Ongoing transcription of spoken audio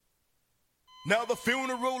Now the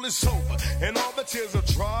funeral is over, and all the tears are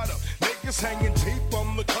dried up. Niggas hanging deep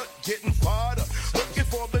on the cut, getting fired up. Looking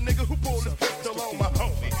for the nigga who pulled his pistol on my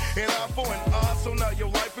homie. And eye for an eye, so now your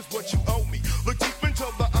life is what you owe me. Look deep into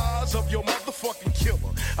the eyes of your motherfucking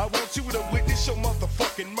killer. I want you to witness your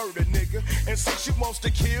motherfucking murder, nigga. And since you wants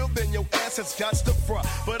to kill, then your ass has got to fry.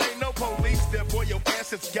 But ain't no police, therefore your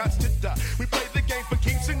ass has got to die. We play the game for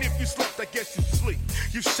keeps, and if you slept, I guess you sleep.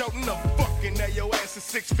 You shouting up fucking, now your ass is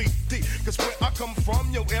 6 feet deep. Cause where I come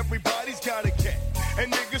from, yo, everybody's got a cat.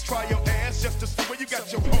 And niggas try your ass just to see where you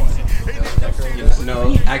got your horse.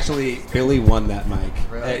 No, actually, Billy won that mic.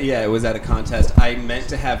 Really? Yeah, it was at a contest. I meant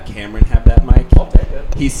to have Cameron have that mic. I'll take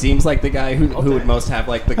it. He seems like the guy who would most have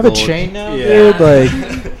like the I have gold. a chain now, Yeah. dude.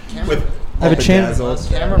 Like, With I have a chain. bedazzles.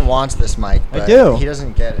 Cameron wants this mic, but I do. he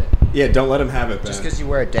doesn't get it. Yeah, don't let him have it, Just Ben. because you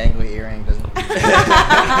wear a dangly earring doesn't.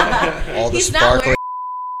 All the He's not sparkly. wearing-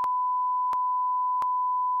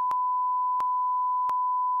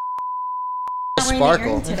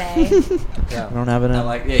 Sparkle. Today. Yeah. I don't have it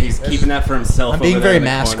in. He's keeping that for himself. I'm being over there very in the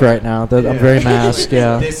masked corner. right now. I'm very masked.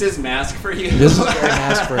 Yeah. This is mask for you. This is very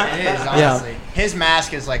masked for. It is, honestly. Yeah. His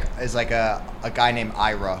mask is like a guy named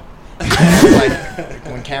Ira. Like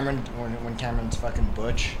when Cameron's fucking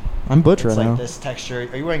butch. I'm butch It's right like now. this texture.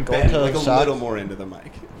 Are you wearing gold Ben, toe like a socks? little more into the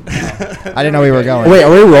mic. I didn't know we were going. Wait,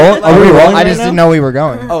 are we rolling? Are we rolling? I just didn't know we were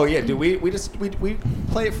going. Oh yeah, dude. We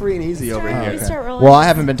play it free and easy over here. Okay. Well, I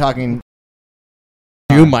haven't been talking.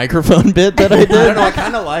 New microphone bit that I I did. don't know. I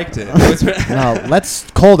kind of liked it. No,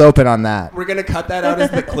 let's cold open on that. We're gonna cut that out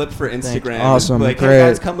as the clip for Instagram. Awesome, Like, great. hey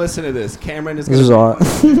guys, come listen to this. Cameron is. This is all.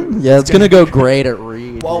 Yeah, it's gonna go great at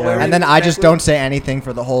Reed. While yeah. wearing- And then I just don't say anything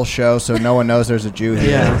for the whole show, so no one knows there's a Jew here.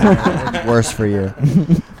 Yeah. It's worse for you.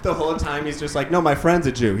 The whole time he's just like, no, my friend's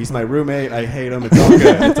a Jew. He's my roommate. I hate him. It's all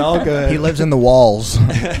good. It's all good. He lives in the walls.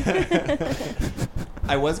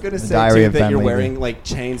 I was gonna say Diary too of that Ben you're Levy. wearing like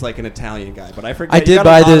chains like an Italian guy, but I forget. I you did got a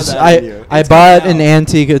buy lot of this. that in you. I It's bought coming an out.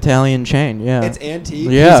 antique Italian chain. Yeah. It's antique.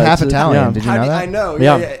 Yeah, He's half it's Italian. yeah. Did you How know do that? I know.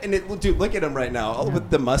 Yeah. Yeah. And dude, look at him right now, all with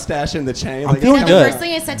the mustache and the chain. I'm Like, feeling And good. the first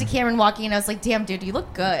thing I said to Cameron walking in, I was like, "Damn, dude, you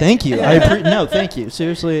look good." Thank you. No, thank you.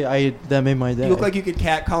 Seriously, that made my day. You look like you could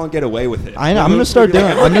catcall and get away with it. I know. You I'm gonna look- start you're doing.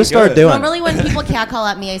 like, I'm gonna looking start good. doing. Normally, when people catcall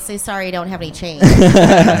at me, I say, "Sorry, I don't have any change."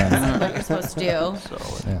 That's what you're supposed to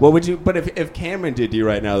do. What would you? But if Cameron did you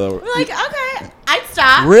right now though, We're like, okay, I'd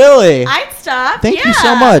stop. Really? I'd stop. Thank you yeah.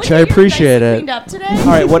 so much. Look I at you, appreciate nice and it. Cleaned up today. all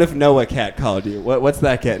right. What if Noah catcalled you? What's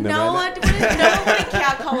that getting him? No right one would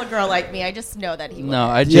catcall a girl like me. I just know that he would. No,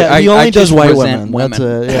 I just, Yeah, he I only does just white resent women. That's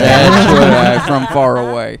it, yeah. That's what I, from far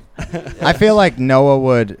away. I feel like Noah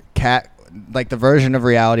would like the version of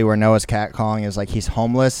reality where Noah's catcalling is like he's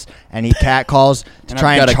homeless and he catcalls to And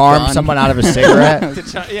try I've and got a charm gun. someone out of a cigarette.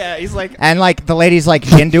 now? Yeah, he's like. And like the lady's like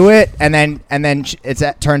into it, and then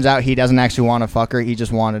turns out he doesn't actually want to fuck her. He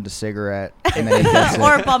just wanted a cigarette, and then he gets it.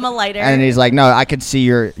 Or bum a lighter. And then he's like, "No, I could see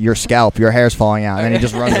your scalp. Your hair's falling out." And then he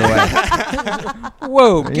just runs away.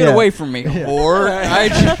 Whoa, get Yeah. away from me, whore. I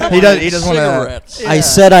just He doesn't wanna- cigarettes. I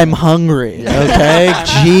said I'm hungry. Okay.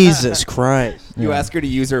 Jesus Christ. You ask her to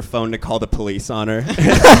use her phone to call the police on her.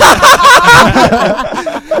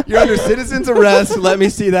 You're under citizen's arrest. Let me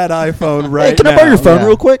see that iPhone right Hey, can now. I borrow your phone Yeah.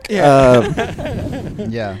 real quick?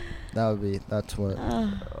 Yeah, that's what.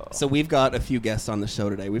 So we've got a few guests on the show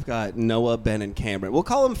today. We've got Noah, Ben, and Cameron. We'll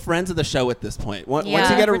call them friends of the show at this point. Once you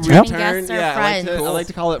Yeah, get a returning return, guests are yeah, I friends. like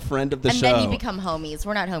to call it friend of the and show. then you become homies.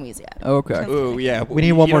 We're not homies yet. Okay. Ooh, yeah. We need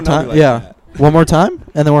you one more don't know me time. like Yeah. that. One more time,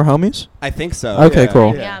 and then we're homies. I think so. Okay, yeah,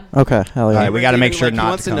 cool. Yeah. Okay, hell yeah. All right, we gotta make sure He not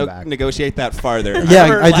wants to come back. negotiate that farther. Yeah,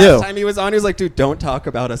 Remember I do. Last time he was on, he was like, "Dude, don't talk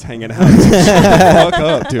about us hanging out. Shut the fuck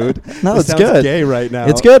up, dude." No, This it's sounds good. Gay right now.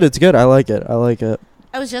 It's good. It's good. I like it. I like it.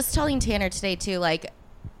 I was just telling Tanner today too, like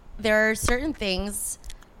there are certain things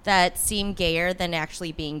that seem gayer than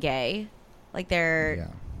actually being gay. Like they're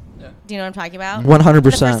Yeah. do you know what I'm talking about? 100%.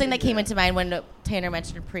 The first thing that came into mind when Tanner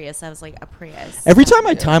mentioned a Prius, I was like, a Prius. Every time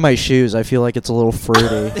I tie my shoes, I feel like it's a little fruity.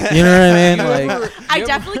 You know what I mean? Like, I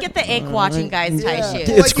definitely get the ick watching guys tie shoes.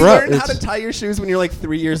 It's like you gross. learn how to tie your shoes when you're like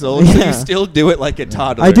 3 years old, so Yeah. you still do it like a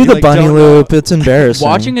toddler. I do You, the like, bunny don't loop. know. It's embarrassing.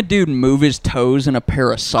 Watching a dude move his toes in a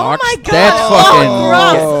pair of socks, my God. that's fucking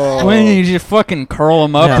Oh, gross. when you just fucking curl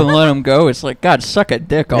them up Yeah. and let them go, it's like, God, suck a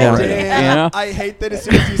dick Yeah. already. Damn, You know? I hate that as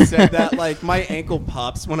soon as you said that, like my ankle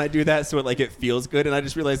pops when I do that, so it feels good, and I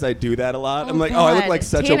just realized I do that a lot. I'm like, oh, I look God. like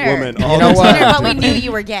such Tanner. a woman. You all know the what? time, Tanner, but we dude. knew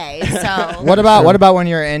you were gay, so. What about when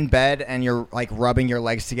you're in bed and you're like rubbing your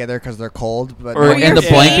legs together because they're cold? But Or your and the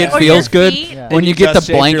feet, blanket or feels your good feet. Yeah. when And you you get the just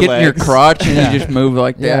shake your blanket in your legs. crotch and Yeah. you just move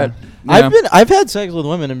like Yeah. that. I've had sex with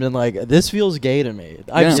women and been like, this feels gay to me.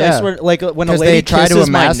 I Yeah. swear, like when a 'Cause lady they try to kisses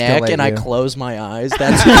my neck emasculate and I you. close my eyes,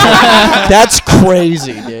 that's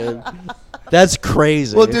crazy, dude. That's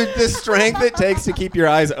crazy. Well, dude, the strength it takes to keep your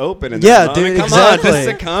eyes open. In Yeah, that moment. dude, Come exactly. on, just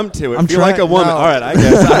succumb to it. I'm Feel like a trying- woman. no. All right, I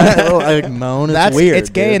guess. I like moan. It's That's weird. It's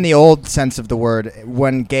gay dude. in the old sense of the word,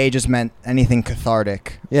 when gay just meant anything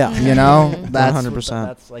cathartic. Yeah. You know, that's 100%.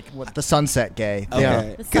 That's like what the sunset gay. Okay. Yeah.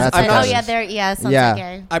 The 'Cause sunset- I'm not- oh yeah, there. Yeah, sunset Yeah.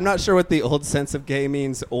 gay. I'm not sure what the old sense of gay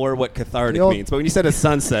means or what cathartic The old- means, but when you said a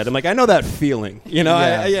sunset, I'm like, I know that feeling. You know,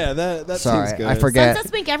 Yeah. that Sorry, seems good. I forget.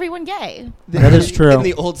 Sunsets make everyone gay. That is true. In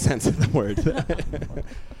the old sense of the word.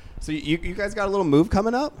 So you guys got a little move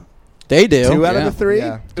coming up? They do. 2 out of Yeah. the 3?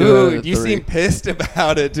 Yeah. 2 out of Dude, the you 3. seem pissed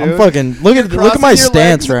about it, dude. I'm fucking look at Crossing my your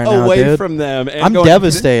stance legs right now, away dude. from them. And I'm going,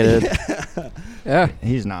 devastated. Yeah.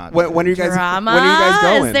 He's not. When are you guys? Drama. When are you guys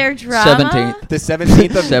going? Is there drama? 17th. The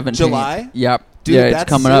 17th of 17th. July. Yep. Dude, yeah, it's that's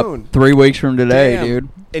coming soon. up 3 weeks from today, Damn. dude.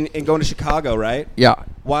 And going to Chicago, right? Yeah.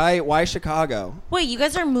 Why Chicago? Wait, you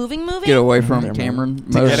guys are moving? Get away from They're Cameron.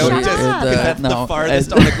 To get Shut away, up. because that's the no,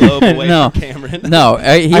 farthest on the globe away no. from Cameron. No,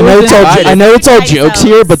 he I know was it's all invited. I know it's all Guys, jokes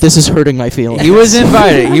here, but this is hurting my feelings. He was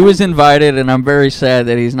invited. He was invited, and I'm very sad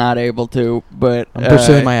that he's not able to. But I'm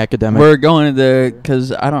pursuing my academic. We're going to the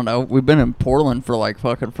because I don't know. We've been in Portland for like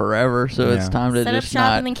fucking forever, so it's Yeah. time to Set up just shop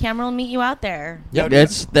not. and then Cameron will meet you out there. Yep.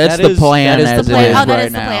 That's That the is- plan that is as the it plan. is Oh, that right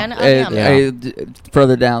is the now. plan? Oh, yeah.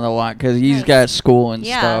 Further down the line because he's Nice. got school and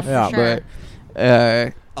Yeah, stuff. for sure.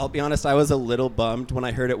 But I'll be honest, I was a little bummed when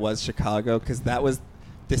I heard it was Chicago because that was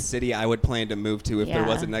the city I would plan to move to if there Yeah.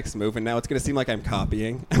 was a next move, and now it's gonna seem like I'm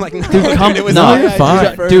copying. I'm like, no, Dude, come- it was no, my you're idea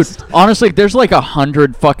fine. first. Dude, honestly, there's like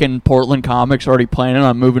 100 fucking Portland comics already planning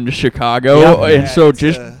on moving to Chicago, Yeah. and so it's,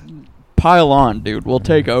 just pile on, dude. We'll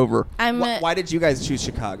take over. Why did you guys choose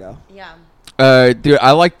Chicago? Yeah. Dude,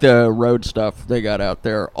 I like the road stuff they got out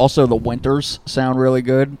there. Also, the winters sound really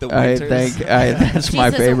good. The I winters? think that's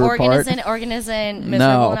my Jesus, favorite part. Organism miserable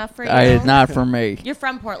No, enough for you? not for me. You're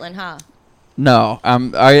from Portland, huh? No,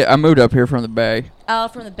 I moved up here from the Bay. Oh,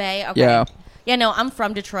 from the Bay? Okay. Yeah. Yeah, no, I'm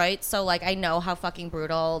from Detroit, so like I know how fucking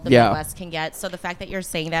brutal the Yeah. Midwest can get. So the fact that you're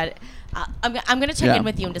saying that, I'm gonna check Yeah. in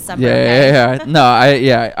with you in December. Yeah, okay? yeah.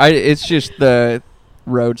 No, it's just the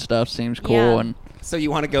road stuff seems cool Yeah. and. So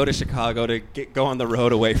you want to go to Chicago to go on the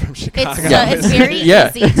road away from Chicago? It's very Yeah,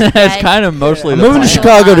 easy to that's get. kind of mostly I'm the moving to plan.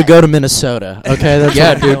 Chicago to go to Minnesota. Okay, that's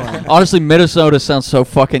Yeah, what I'm dude. doing. Honestly, Minnesota sounds so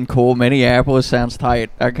fucking cool. Minneapolis sounds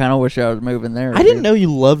tight. I kind of wish I was moving there. I didn't dude. know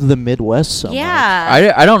you loved the Midwest so much.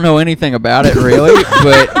 Yeah. I don't know anything about it really,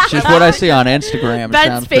 but just what I see on Instagram, it Ben's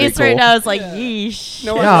sounds pretty face cool. right now is like, yeesh.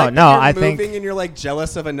 No, No, like, no, you're I moving think- and you're like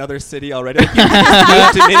jealous of another city already. Like, you just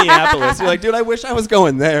moved to Minneapolis. You're like, dude, I wish I was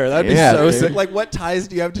going there. That'd be Yeah, so dude. sick. Like, what ties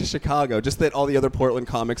do you have to Chicago? Just that all the other Portland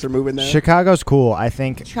comics are moving there. Chicago's cool. I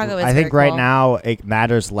think. Chicago is I think very right cool. now it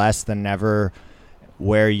matters less than ever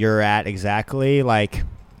where you're at exactly. Like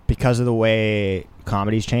because of the way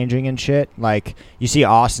comedy's changing and shit. Like you see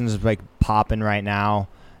Austin's like popping right now,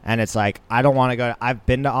 and it's like I don't want to go. I've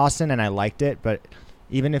been to Austin and I liked it, but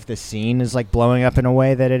even if the scene is like blowing up in a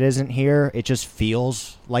way that it isn't here, it just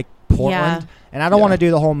feels like Portland. Yeah. And I don't Yeah. want to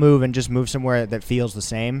do the whole move and just move somewhere that feels the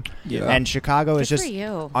same. Yeah. And Chicago is Good just for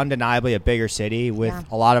you. undeniably a bigger city with Yeah.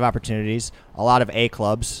 a lot of opportunities, a lot of A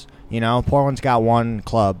clubs. You know, Portland's got one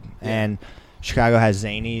club, and Chicago has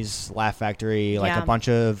Zany's, Laugh Factory, like Yeah. a bunch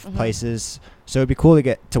of Mhm. places. So it'd be cool to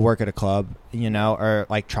get to work at a club, you know, or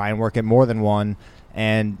like try and work at more than one.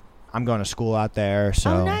 And I'm going to school out there, so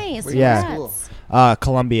Oh, nice. Where you yeah. going to school?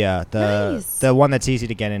 Columbia, Nice. the one that's easy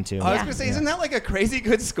to get into. I was Yeah. gonna say, isn't that like a crazy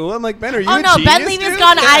good school? I'm like, Ben, are you? Oh a no, genius, Ben Levy's dude?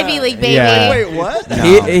 gone Yeah. Ivy League, baby. Yeah. Wait, what? No.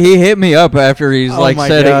 He hit me up after he's Oh like my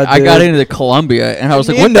said God, I got dude. into Columbia and I was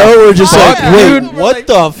like, You what know, we're just fuck, like, wait, dude? what Like-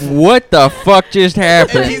 the? what the fuck just And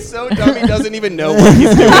happened? he's so dumb he doesn't even know what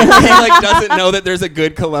he's doing. He like doesn't know that there's a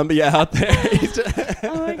good Columbia out there. He's just-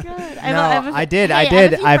 Oh my god. No, I did, Hey, I have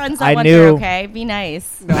did. a few I- friends that I went knew- there, okay, be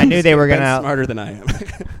nice. No, I knew they were Ben's gonna- smarter than I am.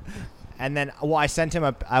 And then, well, I sent him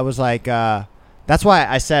I was like, that's why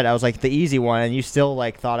I said I was like the easy one, and you still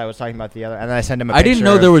like thought I was talking about the other. And then I sent him a I picture. didn't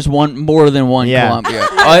know there was more than one Yeah. Columbia.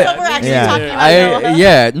 That's what we're actually Yeah. talking about. now.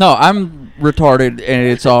 Yeah, no, I'm retarded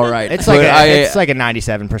and it's all right. It's But like it's like a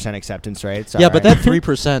 97% acceptance rate. It's Yeah, all but right. that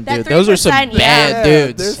 3%, That dude, those are some 3%, bad yeah.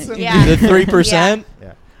 dudes. There's some- Yeah. The 3%.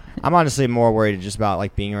 Yeah. I'm honestly more worried just about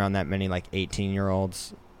like being around that many like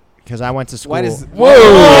 18-year-olds because I went to school. Why does? Whoa!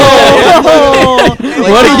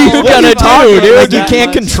 What are you gonna do, dude? Like you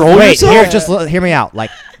can't control Wait, yourself. here, just hear me out.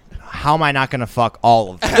 Like, how am I not gonna fuck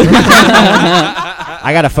all of them?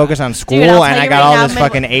 I gotta focus on school, Dude, I'll and tell I you got right all now, this I'll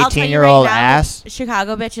fucking tell you 18-year-old right now, ass.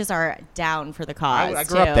 Chicago bitches are down for the cause. I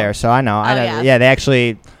grew up too. there, so I know. I know. yeah. Yeah, they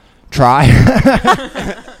actually try.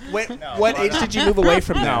 What age did you move away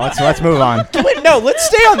from that? Let's move on. Wait, no, let's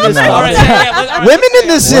stay on this. No. one. All right, Women in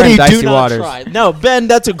the city dicey do not waters. try. No, Ben,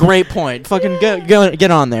 that's a great point. Fucking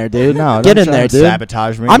get on there, dude. No, get don't in try there, and dude.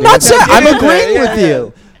 sabotage me. I'm dude. not saying. I'm Get in agreeing there, with yeah.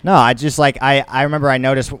 you. No, I just like I remember I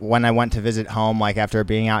noticed when I went to visit home, like after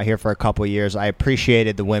being out here for a couple of years, I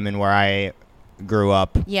appreciated the women where I grew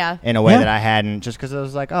up Yeah. in a way Yeah. that I hadn't, just because I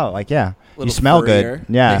was like, oh, like yeah, you Little smell furrier. good.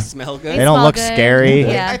 Yeah, They smell good. They don't smell look good. scary.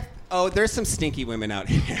 Yeah. Oh, there's some stinky women out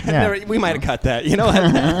here. Yeah. We might have cut that. You know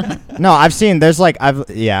what? No, I've seen. There's like I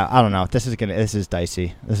don't know. This is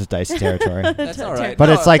dicey. This is dicey territory. That's all right. But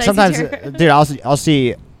it's like Dicey sometimes, territory. dude, I'll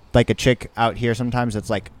see like a chick out here sometimes that's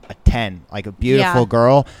like a 10, like a beautiful Yeah.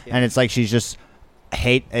 girl, Yeah. and it's like she's just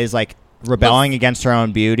is like rebelling against her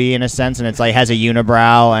own beauty in a sense, and it's like has a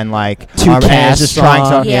unibrow and like Two and it's casts just trying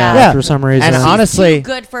on, so Yeah. for some reason. And She's honestly, too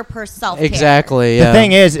good for herself. exactly. the Yeah.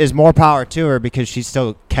 thing is more power to her because she's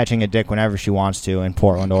still catching a dick whenever she wants to in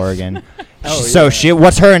Portland, Oregon. Oh, So yeah.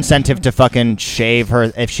 what's her incentive to fucking shave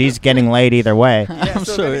her if she's getting laid either way? Yeah, I'm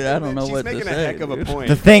so sorry, if I don't know she's what to making say, a heck of a dude. point.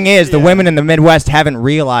 The thing is, the Yeah. women in the Midwest haven't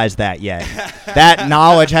realized that yet. That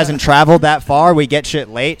knowledge hasn't traveled that far. We get shit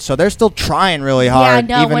late, so they're still trying really hard.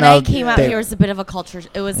 Yeah, no. even When though I came out they- here, it was a bit of a culture.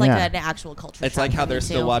 It was like Yeah. an actual culture. It's shock like how for they're me,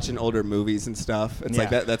 still too. watching older movies and stuff. It's like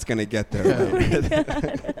Yeah. that's gonna get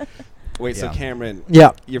there. Wait, so Yeah. Cameron,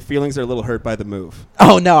 Yeah. your feelings are a little hurt by the move.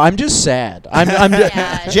 Oh no, I'm just sad. I'm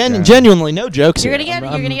Yeah. genuinely no jokes. You're gonna here. get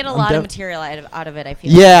I'm- you're gonna get a I'm lot def- of material out of it. I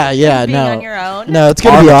feel. Yeah, like. yeah, Being no. on your own. No, it's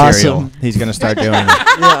gonna Our be material awesome. He's gonna start doing. Yeah.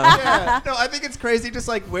 Yeah, no, I think it's crazy. Just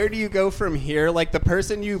like, where do you go from here? Like, the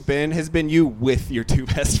person you've been has been you with your two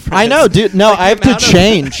best friends. I know, dude. No, Like, the I have to amount of-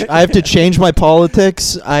 change. I have to change my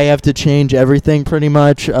politics. I have to change everything pretty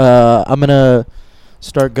much. I'm gonna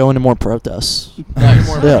start going to more protests. Nice.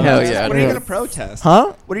 Yeah. Hell yeah. What are you Yeah. gonna protest?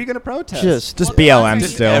 Huh? What are you gonna protest? Just BLM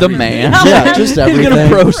Just still. The man. yeah, just He's gonna everything.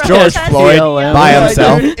 protest George Floyd BLM. by Like,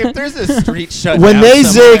 himself. dude, if there's a street shut When down they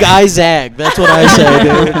somewhere- zig, I zag. That's what I say,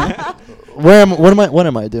 dude. What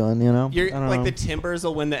am I doing? You know? You're I don't like know. the Timbers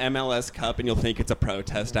will win the MLS Cup, and you'll think it's a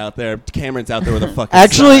protest out there. Cameron's out there with a fucking.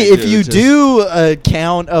 Actually, sign, if dude, you just- do a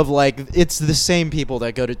count of like, it's the same people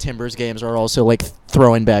that go to Timbers games are also like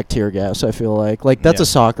throwing back tear gas. I feel like that's Yeah. a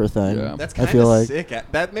soccer thing. Yeah. that's I kind feel of like. sick.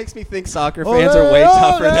 That makes me think soccer Oh, fans are way no,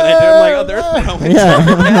 tougher than I do. I'm like, oh, they're throwing. Yeah.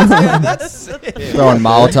 soccer fans. Yeah, that's sick. Throwing I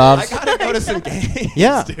Molotovs. gotta go to some games.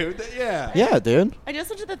 Yeah. dude. Yeah. Yeah, dude. I just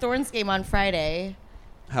went to the Thorns game on Friday.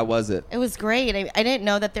 How was it? It was great. I didn't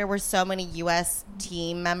know that there were so many U.S.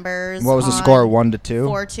 team members. What was the on score? 1-2.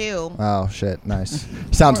 4-2. Oh shit! Nice.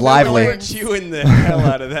 Sounds Or- lively. We're chewing the hell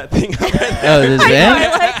out of that thing. Oh, this I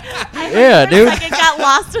band? yeah, dude. Like it got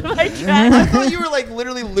lost in my I dress. thought you were like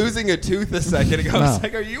literally losing a tooth a second ago. I was No.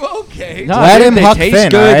 like, are you okay? No, Let dude, him they huck taste thin,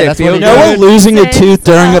 good. alright? They That's what feel he good. You know what? Losing a Thanks, tooth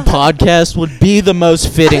during a uh, podcast would be the most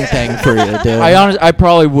fitting thing for you, dude. I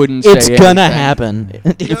probably wouldn't say it's gonna anything. happen.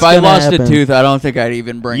 If I lost a tooth, I don't think I'd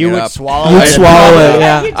even bring You it would up. swallow You'd it. swallow it,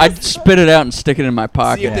 yeah. I'd spit it out and stick it in my See if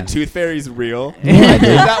pocket. the tooth fairy's real. Yeah, dude.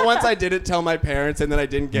 That once I didn't tell my parents, and then I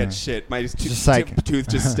didn't get shit. My Just like- tooth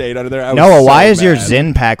just stayed under there. I was Noah, so why is your mad.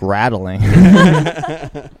 Zyn pack rattling?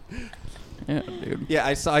 Yeah, dude. Yeah,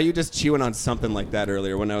 I saw you just chewing on something like that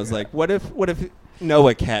earlier when I was like, what if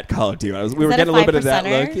Noah Cat called you? We were that getting a a little bit of that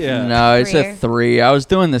 5%er? look. Yeah. No, it's Career. a 3. I was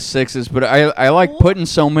doing the 6s, but I like putting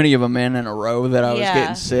so many of them in a row that I was Yeah.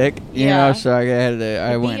 getting sick. You Yeah. know, so I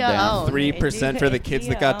Be went your down. own. 3% for the kids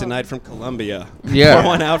that got denied from Columbia. Yeah,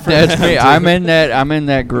 Pour one out for that's them, me. dude. I'm in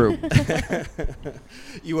that group.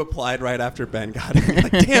 You applied right after Ben got it. You're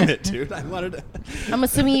like, damn it, dude. I wanted to. I'm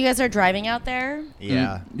assuming you guys are driving out there.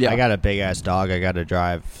 Yeah. Yeah. I got a big ass dog. I got to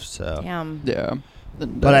drive. So. Damn. Yeah,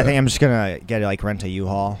 But I think I'm just gonna rent a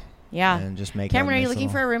U-Haul Yeah. and just make. Cameron, are you looking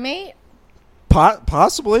for a roommate?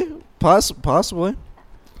 Possibly.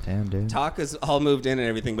 Damn, dude. Talk is all moved in and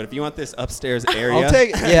everything, but if you want this upstairs area, I'll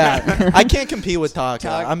take. Yeah, I can't compete with Taka.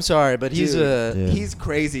 Taka- I'm sorry, but he's a. Dude. He's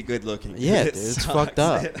crazy good looking. Yeah, It dude, it's sucks. fucked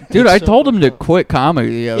up. Dude, I So- told him to quit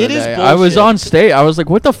comedy the other It is day. I was bullshit. on stage. I was like,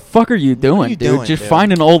 "What the fuck are you doing, you dude? doing, Just dude?"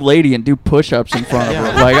 find an old lady and do push-ups in front of her."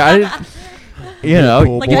 Yeah. Like I, you know,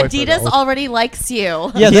 Cool. Like boy for Adidas those. already likes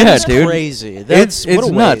you. Yeah, Yeah, that's dude. crazy. That's It's what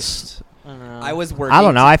a nuts. waste. I don't know. I was working. I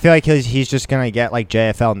don't know. I feel like he's just gonna get like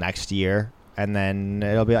JFL next year, and then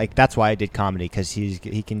it'll be like that's why I did comedy because he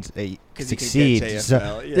can succeed.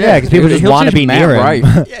 JFL, Yeah, because people just He'll want to choose be Matt near him. Rife.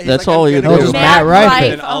 Yeah, he's That's like, all I'm you gonna do. just go Matt with Rife.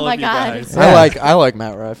 and all Oh of my you God. guys. Yeah. I like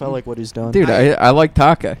Matt Rife. I like what he's doing. Dude, I like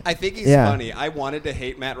Taka. I think he's Yeah. funny. I wanted to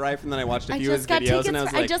hate Matt Rife, and then I watched a I few of his just got videos, tickets. and I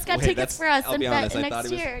was I like, just got wait, tickets that's- for us I'll be in honest, I thought next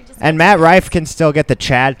he was. year. Just And Matt Rife can still get the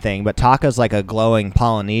Chad thing, but Taka's like a glowing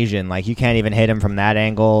Polynesian. Like you can't even hit him from that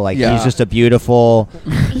angle. Like Yeah. he's just a beautiful.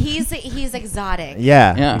 he's exotic.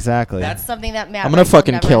 Yeah, Yeah. exactly. That's Something that Matt I'm gonna Rife will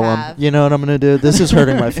fucking never kill have. him. You know what I'm gonna do? This is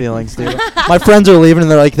hurting my feelings, dude. My friends are leaving,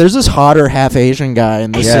 and they're like, "There's this hotter half Asian guy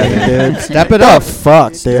in the Yeah. city, dude. Step it the up.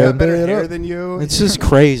 fuck, He's got dude. better hair than you. It's just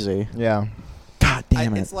crazy. Yeah. God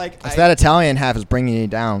damn it. It's like It's that Italian half is bringing you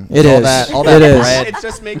down. It all is. That, all It that is. bread. It's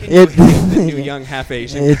just making It- you hate the new young half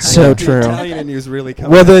Asian. It's guy. so The true. Italian in you is really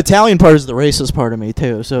coming. Well, the out. Italian part is the racist part of me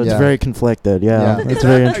too, so it's Yeah. very conflicted. Yeah, Yeah. it's Is very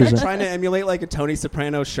that- Are you interesting. trying to emulate like a Tony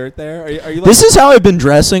Soprano shirt there? Are you like, This is how I've been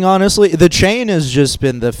dressing, honestly. The chain has just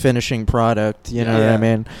been the finishing product. You know what Yeah. I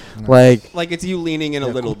mean? Nice. Like, it's you leaning in a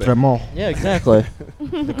little bit. Tremol. yeah, exactly.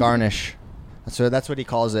 The garnish. That's what he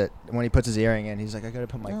calls it when he puts his earring in. He's like, I gotta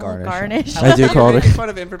put my garnish. on." Garnish. I do call You're it. making fun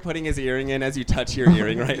of him for putting his earring in as you touch your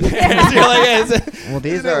earring right there. You're like, Well,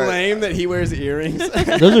 these isn't it are lame that he wears earrings.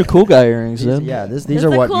 Those are cool guy earrings, These, dude. yeah, these It's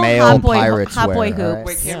are a what cool male hot boy- pirates hot wear. boy all hoop. right?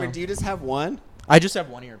 Wait, Cameron, Yeah. do you just have one? I just have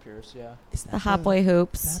one ear pierced. Yeah. The hot boy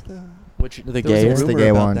hoops. Which the There gay was ear? a the rumor gay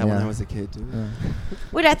about one, that when yeah. I was a kid, dude.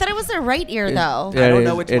 Wait, I thought it was the right ear though. I don't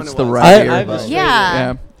know which one it's it the was. right ear. I but- Yeah.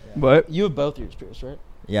 Yeah. What? You have both ears pierced, right?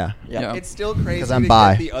 Yeah. Yeah. It's still crazy 'Cause I'm to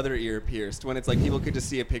bi. get the other ear pierced when it's like people could just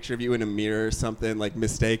see a picture of you in a mirror or something, like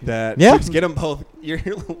mistake that. Yeah. Just get them both. You're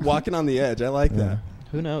walking on the edge. I like Yeah. that.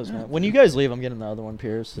 Who knows, man? When you guys leave, I'm getting the other one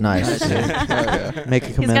pierced. Nice. Make a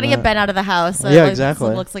He's commitment. got to get Ben out of the house. So Yeah, it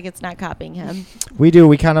exactly. looks like it's not copying him. We do.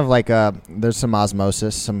 We kind of like. There's some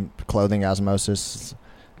osmosis, some clothing osmosis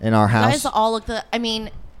in our You house. guys all look I mean,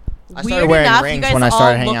 I started weird wearing enough, you rings guys when I all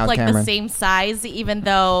started hanging look out with like the Cameron. same size, even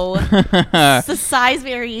though it's the size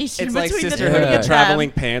variation It's like between the sisterhood three of the of traveling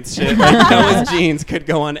them. pants shit. Like Noah's jeans could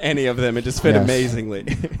go on any of them and just fit Yes. amazingly.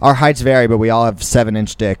 Our heights vary, but we all have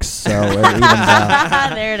 7-inch dicks, so it evens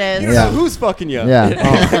out. There it is. You Yeah. know who's fucking you?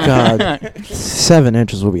 Yeah. Oh God, 7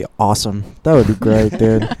 inches would be awesome. That would be great,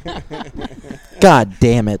 dude. God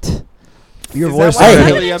damn it. Your Is voice that why Hey. you're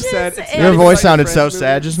sounded, really Inches upset? is- It's Your not even voice like sounded Friends so movie?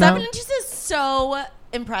 sad just now. 7 inches is so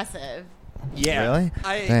impressive. Yeah. Really?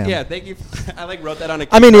 Damn. Yeah. Thank you. I like wrote that on a.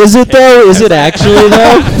 I mean, is it though? Is it actually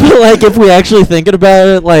though? Like, if we actually thinking about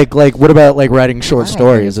it, like, what about like writing short I don't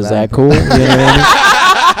stories? think Is it's that cool? You know what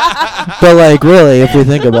I mean? But like, really, if we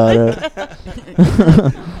think about it.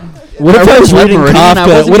 What if I was reading Meridian, I Kafka?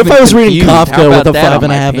 wasn't What if even I was reading confused. How Kafka about with a that on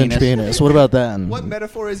my 5.5 inch penis? penis? What about that? What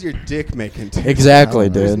metaphor is your dick making? To? Exactly,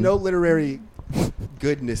 There's dude. no literary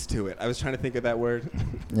goodness to it. I was trying to think of that word.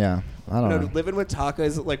 Yeah. I don't know. Living with Taka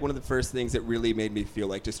is like one of the first things that really made me feel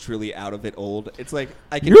like just truly out of it old. It's like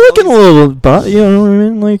I can. You're looking a always- little, you know what I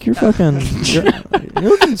mean? Like you're fucking. You're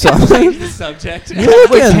looking something. Change the subject. You're Wait,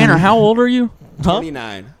 looking- Tanner, how old are you?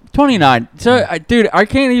 29. 29. So, dude, I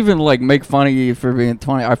can't even like make fun of you for being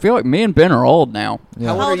 20. I feel like me and Ben are old now. Yeah.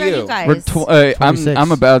 How How old are you guys? We're I'm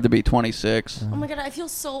 26. about to be 26. Oh my god, I feel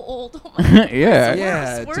so old. Oh my god. Yeah.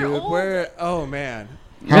 Yeah, We're dude. old. We're oh man.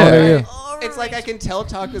 How old are you? It's like I can tell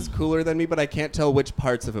Taka's cooler than me, but I can't tell which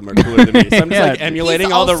parts of him are cooler than me. So I'm just Yeah. like emulating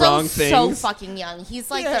He's all the also wrong so things. fucking young. He's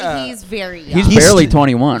like Yeah. he's very young. He's barely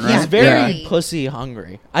 21, right? Yeah. He's very Yeah. pussy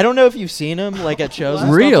hungry. I don't know if you've seen him like at shows. and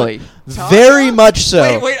stuff, Really? but very much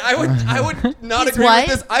so. Wait, I would not He's agree what?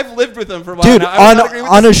 with this. I've lived with him for a while Dude, now. I would not agree on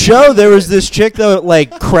with on a this. show there was this chick that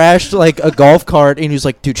like crashed like a golf cart, and he was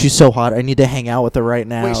like, "Dude, she's so hot. I need to hang out with her right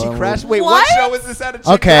now." Wait, she And crashed. Wait, What? what show is this at? A chick?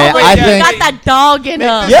 Okay, oh my I god, think- got that dog in him.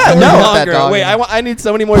 Yeah, no. Got that Longer. dog. Wait, I need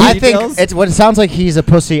so many more I details. think it's what it sounds like. He's a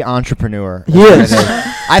pussy entrepreneur. He is.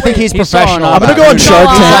 I think he's He's so professional. on- I'm gonna about go on it. Shark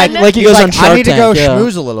Go Tank. on. Like he He's goes like, on Shark I need to go Tank, yeah.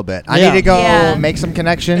 schmooze a little bit. I Yeah. need to go Yeah. make some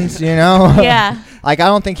connections. You know. Yeah. Like I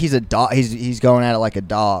don't think he's a dog. He's going at it like a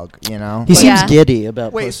dog. You know. He seems Yeah. giddy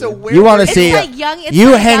about Wait, pussy. so where You wanna It's see- like young. It's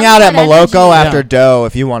You like hang young out at blood Moloko energy. after Yeah. dough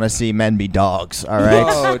if you want to see men be dogs. All right.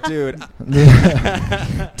 Oh, dude.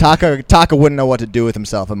 Taka wouldn't know what to do with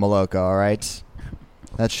himself at Moloko. All right.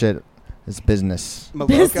 That shit is business.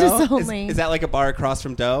 Business Moloko? only. Is that like a bar across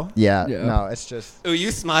from Doe? Yeah. Yeah. No, it's just. Ooh,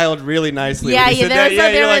 you smiled really nicely. Yeah, when you yeah, said there that. was Yeah,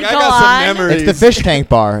 something you're like, like, I go got on. some memories. It's the fish tank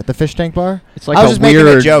bar. The fish tank bar. It's like I was a just making a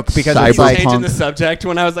weird joke because I it's was like. changing the subject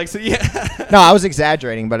when I was like, so yeah. No, I was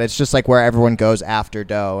exaggerating, but it's just like where everyone goes after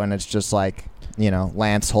dough, and it's just like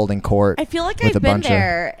Lance holding court. I feel like with a I've been bunch of-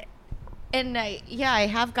 there, and I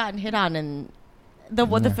have gotten hit on in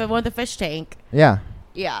the fish tank. Yeah.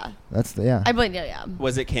 Yeah. That's the yeah. I believe, yeah.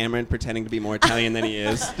 Was it Cameron pretending to be more Italian than he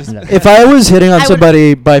is? Just If I was hitting on I would-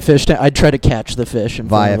 somebody by fish tank, I'd try to catch the fish and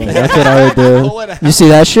Via fish. That's what I would Pull it do. out. You see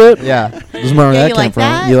that shit? Yeah. Doesn't remember where Yeah, that you came like from.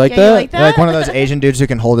 that? You like Yeah, you that? like You're like one of those Asian dudes who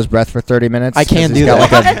can hold his breath for 30 minutes. I can't 'cause do he's got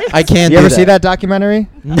that. like a- I can't. You do ever see that documentary?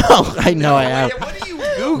 No, I know I have. What do you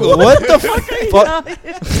Google? What the fuck?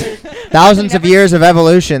 Thousands of years of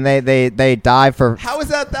evolution. They dive for. How is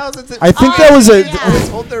that thousands? I think that was a. yeah.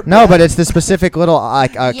 Hold their No, breath. but it's the specific little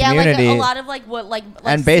Yeah, community. like a lot of like what like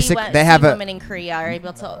And sea basic- wo- they sea have a- women in Korea are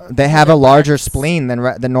able to. They hold have a their larger breaths. spleen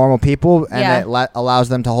than normal people, and Yeah. it allows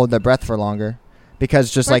them to hold their breath for longer,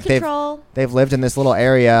 because just Birth like control. they've lived in this little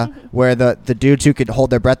area where the dudes who could hold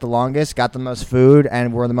their breath the longest got the most food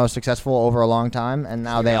and were the most successful over a long time, and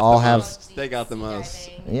now they all have. They got the most.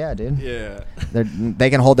 Yeah, dude. Yeah.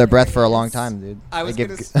 They can hold their breath for a long time, dude. I was They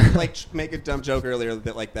gonna give- like make a dumb joke earlier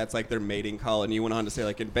that like that's like their mating call, and you went on to say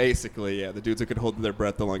like, and basically, yeah, the dudes who could hold their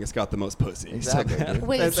breath the longest got the most pussy. Exactly, So, dude.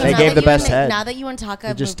 Wait, that's- so They now gave that the you best and- head. Now that you and Taka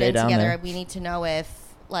You just moved stay in down together, there. we need to know if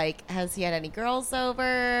like has he had any girls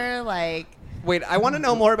over? Like, Wait, I want to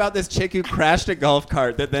know more about this chick who crashed a golf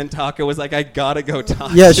cart that then Taka was like, I gotta go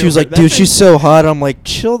talk. Yeah, to she was her. like, That dude, thing- she's so hot. I'm like,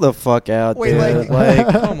 chill the fuck out, Wait, dude. like- Like,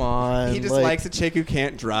 come on. He just like, likes a chick who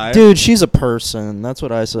can't drive. Dude, she's a person. That's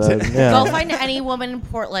what I said. Yeah. go find any woman in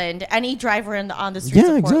Portland, any driver on the streets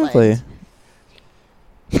Yeah, of Portland.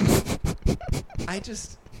 exactly. I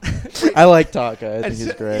just. I like Taka. I I think he's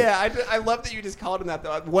just- great. Yeah, I love that you just called him that.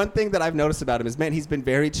 Though one thing that I've noticed about him is, man, he's been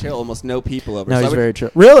very chill. Almost no people over. No, So I he's would- very chill.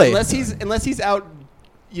 Really? Unless he's out,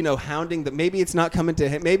 hounding the. Maybe it's not coming to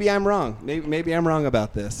him. Maybe I'm wrong. Maybe I'm wrong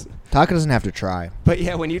about this. Taka doesn't have to try. But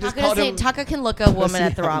yeah, when you just Taka, called him, Taka can look a woman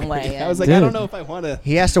at the wrong way. I was like, Dude. I don't know if I want to.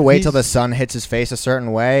 He has to wait till the He's- sun hits his face a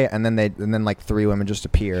certain way, and then like 3 women just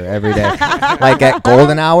appear every day. Like at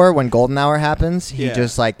golden hour, when golden hour happens, he Yeah.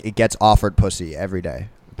 just like it gets offered pussy every day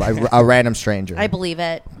by a random stranger. I believe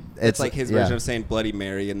it. It's like his yeah. version of saying Bloody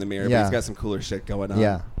Mary in the mirror, but Yeah. he's got some cooler shit going on.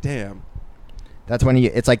 Yeah. Damn. That's when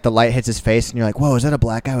it's like the light hits his face, and you're like, "Whoa, is that a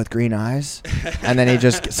black guy with green eyes?" And then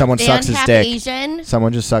someone sucks And his half dick. Asian.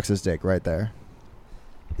 Someone just sucks his dick right there.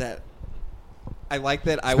 That. I like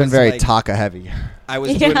that. I It's been was very like, Taka heavy. I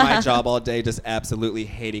was doing my Yeah. job all day, just absolutely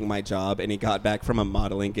hating my job, and he got back from a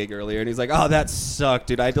modeling gig earlier, and he's like, "Oh, that sucked,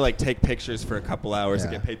 dude. I had to like take pictures for a couple hours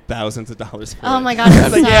and Yeah. get paid thousands of dollars for it." Oh my God, I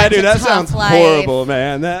was like, such "Yeah, a dude, that tough sounds life." horrible,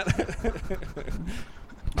 man." That.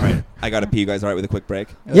 All right, I gotta pee. You guys all right with a quick break?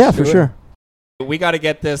 Yeah, for sure. We got to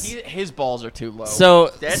get this. His balls are too low. So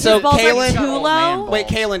His balls are Kaylin, too low? wait,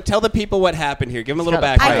 Kaylin, tell the people what happened here. Give them a little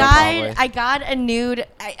got a background. I got a nude.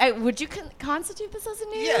 Would you constitute this as a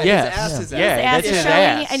nude? Yeah, Yes. his ass is out. Yeah, His ass that's is his showing,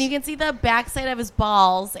 ass. and you can see the backside of his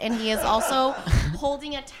balls, and he is also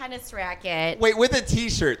holding a tennis racket. Wait, with a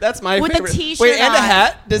T-shirt. That's my With a favorite. T-shirt Wait, and a on.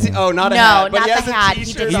 hat? Does he? Oh, not a No, hat. But not he has the a hat. He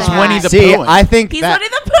T-shirt just on. He's has Winnie hat. the See, Pooh. I think He's that Winnie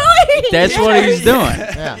the Pooh. That's what he's doing.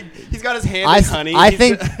 yeah. He's got his hand I, in honey. I He's-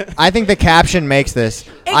 think I think the caption makes this.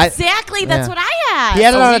 Exactly. That's yeah. what I had. He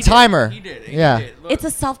had it on a he did. timer. He did. Yeah. It's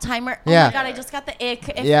a self timer. Oh Yeah. my God! I just got the ick.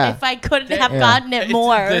 If, Yeah. if I couldn't That- have Yeah. gotten it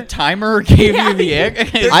more. The timer gave Yeah. you the egg. I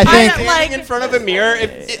think- standing like- in front of a mirror.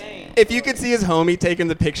 If you could see his homie taking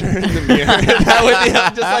the picture in the mirror, that would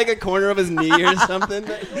be just like a corner of his knee or something.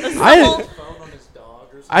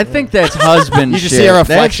 I think that's husband You shit. just see a That's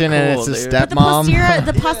reflection and cool, it's his dude. But stepmom.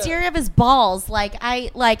 the posterior of his balls, like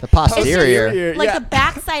The posterior. like yeah. the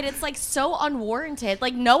backside, it's like so unwarranted.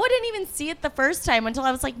 Like Noah didn't even see it the first time until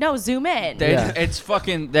I was like, "No, zoom in." That, It's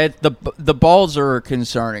fucking that the balls are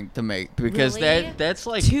concerning to me because Really? that's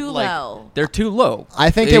like Too like, low. They're too low.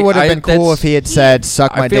 I think it would have been cool if he had said,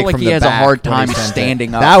 "Suck my I feel dick like from he the has back." a hard when he time sent it.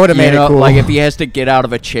 standing up. That would have You made know, it cool. Like if he has to get out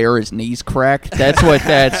of a chair, his knees crack. That's what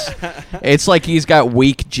that's. It's like he's got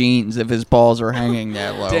weak genes if his balls are hanging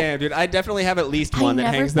that low. Damn, dude, I definitely have at least I one that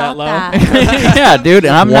never hangs that thought low. that. Yeah, dude,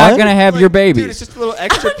 and I'm not What? gonna have your babies. Dude, it's just a little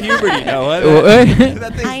extra puberty, Noah. What?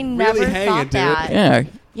 That thing's I never really hanging, thought dude. that. yeah.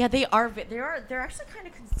 Yeah, they are. They're actually kind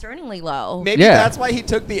of concerningly low. Maybe Yeah. that's why he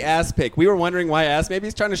took the ass pic. We were wondering why ass. Maybe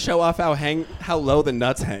he's trying to show off how low the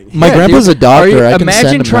nuts hang. My Yeah, grandpa's dude. a doctor. Are you- I can imagine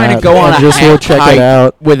send him trying that. to go on I a just will check hike it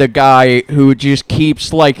out. with a guy who just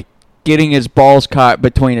keeps like getting his balls caught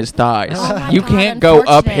between his thighs. Oh my You God, can't go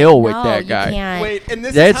unfortunate. uphill with No, that you guy. can't. Wait, and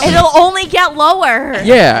this That's- is how It'll only get lower.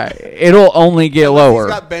 Yeah, it'll only get lower.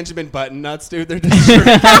 He's got Benjamin Button nuts, dude. They're just shrinking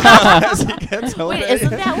as he gets older. Wait, isn't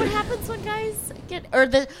that what happens when guys get They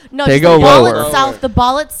just go the ball lower. itself? The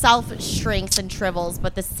ball itself shrinks and shrivels,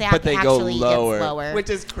 but the sack But they go actually lower, gets lower. which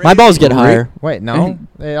is crazy. My balls get higher. Wait, no.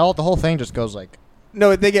 The whole thing just goes like.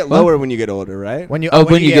 No, they get lower when you get older, right? When you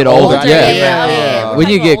when you get older, yeah. When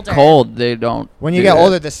you Like get older. cold, they don't. When you do get that.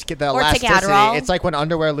 older, the Or take elasticity. Adderall. It's like when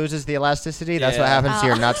underwear loses the elasticity. That's what Yeah. happens to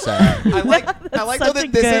your nutsack. I like though such a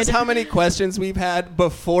that this is good- how many questions we've had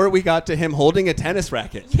before we got to him holding a tennis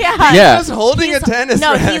racket. Yeah. Yeah. Just holding a tennis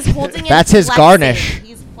No, racket. he's holding it. That's his flexing. garnish.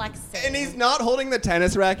 He's flexing. And he's not holding the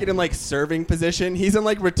tennis racket in like serving position. He's in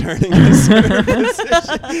like returning the serve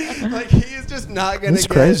position. Like he is just not gonna That's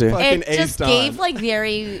get crazy. fucking It just aced gave on. like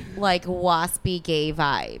very like waspy gay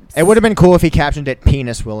vibes. It would have been cool if he captioned it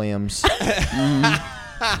 "Penis Williams."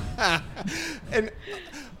 And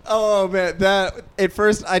oh man, that at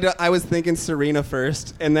first I was thinking Serena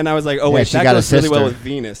first, and then I was like, oh Yeah, wait, she that got a goes really well sister. with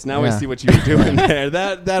Venus. Now we Yeah. see what you were doing there.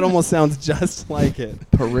 That almost sounds just like it.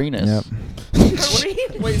 Perennis.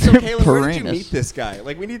 Yep. Wait, so Caleb, where did you Perennis. meet this guy?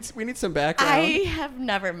 Like we need some background. I have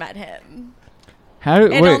never met him. How do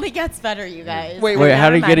It wait? only gets better, you guys. Wait, Wait, I've how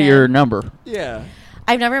never did you get met your him. number? Yeah.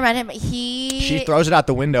 I've never met him. He. She throws it out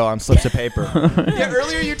the window on slips of paper. Yeah,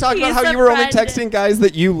 earlier you talked about He's how a you were only friend. texting guys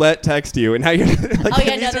that you let text you, and how you're like, Oh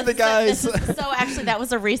yeah, these no, are the this guys. is so actually, that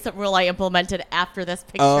was a recent rule I implemented after this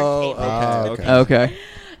picture Oh, came out. okay. Okay.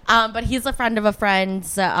 But he's a friend of a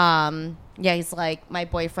friend's. Yeah, he's like my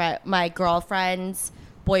boyfriend, my girlfriend's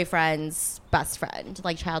boyfriend's best friend,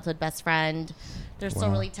 like childhood best friend. They're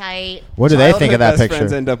still really tight. What do they think of that Childhood best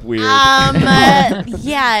friends picture? end up weird.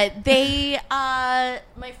 Yeah, they.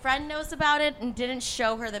 My friend knows about it and didn't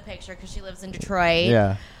show her the picture because she lives in Detroit.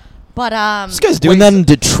 Yeah. But This guy's doing that in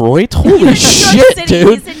Detroit? Holy New York shit, City.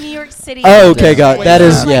 dude. He's in New York City. Oh, okay, Wait, got that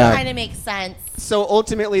is so, yeah. Kind of makes sense. So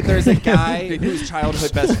ultimately, there's a guy who's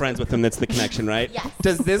childhood best friends with him. That's the connection, right? Yes.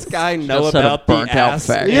 Does this guy know Just at a about the burnt-out ass?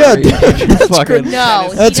 factory. Yeah, dude, that's Fucking- No,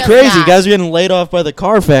 he That's does crazy. not. Guys are getting laid off by the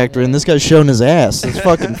car factory, and this guy's showing his ass. It's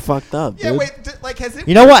fucking fucked up, dude. Yeah. Wait. Like, has it?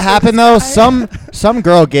 You know what so happened this though? guy- Some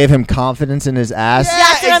girl gave him confidence in his ass. Yeah,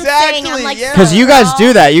 That's what I'm saying. exactly. I'm like, yeah. Because you guys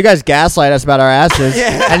do that. You guys gaslight us about our asses,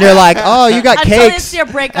 and you're like, "Oh, you got Until cakes." it's your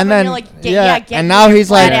breakup, and and then you're like, get and now your he's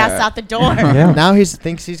flat like, ass out the door. Yeah. now he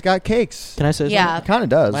thinks he's got cakes. Can I say Yeah. Kind of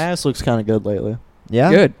does. something? My ass looks kind of good lately. Yeah.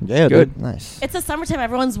 Good. Yeah, Good. dude. Nice. It's the summertime.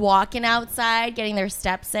 Everyone's walking outside, getting their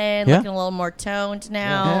steps in, Yeah. looking a little more toned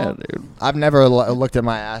Yeah, now. dude. I've never looked at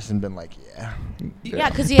my ass and been like, "Yeah." Yeah,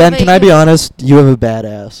 because you Ben, have can I be honest? You have a bad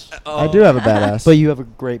ass, I do have a bad ass, but you have a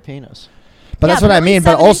great penis. but that's Yeah, what I at least mean.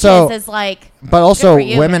 But 7 also, inches is like but also, good for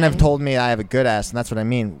you, women man. have told me I have a good ass, and that's what I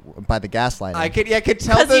mean by the gaslighting. I could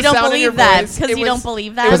tell because the you don't sound in your believe that. voice. Because It you was- don't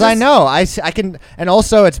believe that. Because I know I can, and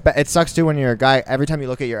also it sucks too when you're a guy. Every time you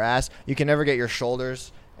look at your ass, you can never get your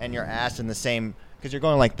shoulders and your ass in the same because you're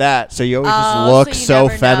going like that. So you always Oh, just look so you so never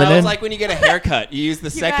know. It's feminine. like when you get a haircut, you use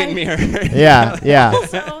the second right. mirror. Yeah, yeah,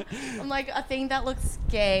 So I'm like a thing that looks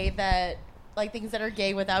gay that. Like things that are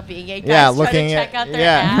gay without being gay. Guys yeah. try Looking to check at out their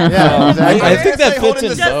yeah, ass. yeah. Exactly. I think that say hold fits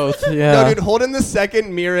in in the- both. No, Yeah. dude, holding the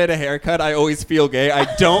second mirror at a haircut, I always feel gay.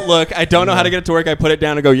 I don't look. I don't know how to get it to work. I put it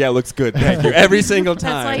down and go, yeah, looks good. Thank you. Every single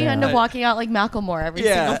time. That's why you end up walking out like Macklemore every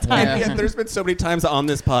Yeah, single time. and yeah, there's been so many times on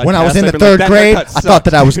this podcast. When I was in the I've been like, third "That grade, haircut I thought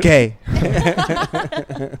that I was sucked." gay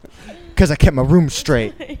because I kept my room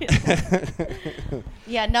straight.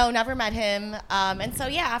 Yeah, no, never met him. And so,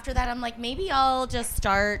 yeah, after that, I'm like, maybe I'll just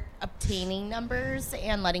start obtaining numbers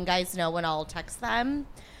and letting guys know when I'll text them.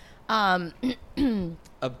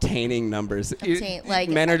 Obtaining numbers. Like,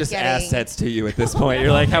 Men are just getting- assets to you at this point.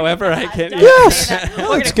 You're like, however I can. Yes. We're Oh,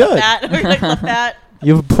 gonna it's clip good. that. We're gonna clip that.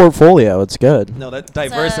 You have a portfolio. It's good. No, that's It's,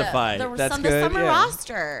 diversified. the That's the good. summer yeah.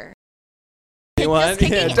 roster. Anyone? Just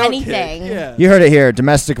kicking Yeah, don't kick. anything. Yeah. You heard it here.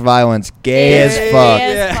 Domestic violence, gay as Gay fuck.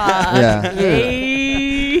 Gay as fuck. Yeah.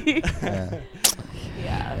 Gay. Yeah.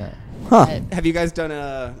 Yeah. Huh. Have you guys done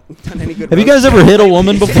any good? Have you roast guys ever hit a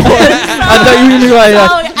woman before? I thought you were gonna be like,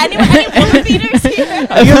 So, any woman beaters here?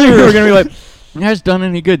 I thought you were gonna be like, You guys done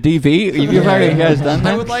any good DV? Have you guys done I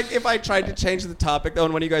that? would like if I tried to change the topic though,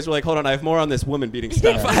 and when you guys were like, "Hold on, I have more on this woman beating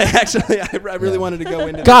stuff." I really wanted to go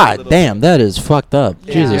into. this a God little damn, that is fucked up.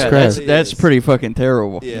 Yeah. Jesus Yeah, Christ. that's pretty fucking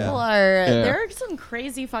terrible. bit. People Yeah. are Yeah. there are some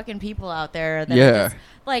crazy fucking people out there that Yeah. are just,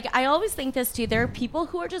 like I always think this too. There are people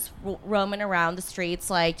who are just roaming around the streets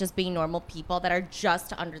like just being normal people that are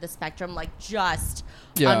just under the spectrum, like just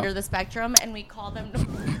Yeah. under the spectrum, and we call them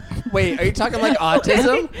Wait, are you talking like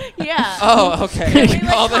autism? yeah. Oh, okay. And we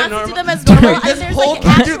Call like that constitute them as normal. This and there's whole like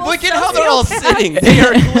dude, actual look at how they're all sociopaths. sitting. They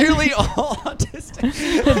are clearly all autistic.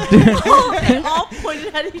 They all pointed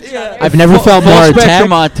at each Yeah. other. I've never felt Full more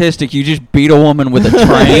spectrum attacked. autistic. You just beat a woman with a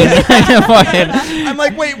train. Fucking I'm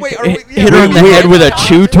like, wait, are we? hit her in the head with a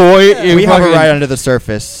chew toy. You We hover fucking- right under the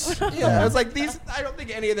surface. Yeah, I was like, I don't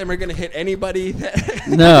think any of them are gonna hit anybody.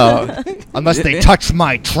 No, Unless they touch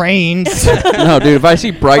my trains. no, dude. If I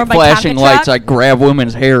see bright Or my flashing Tonka lights, truck. I grab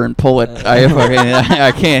women's hair and pull it.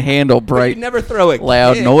 I can't handle But bright, you never throw it.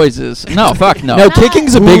 loud noises. No, fuck no. No,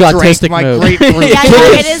 kicking's a Who big drank autistic my move. grapefruit? Yeah,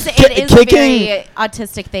 no, it is a kicking- very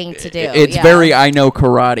autistic thing to do. It's yeah. very I know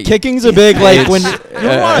karate. Kicking's a big like It's- when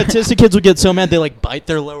autistic kids would get so mad they like bite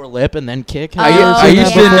their lower lip and then kick. Oh, I yeah.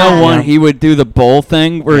 used to know one. Yeah. He would do the bowl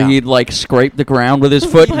thing where Yeah. he'd like scrape the ground with his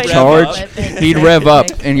foot and Rev charge. up. He'd rev up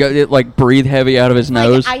and like breathe heavy out of his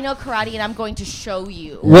nose. Like, I know karate, and I'm going to show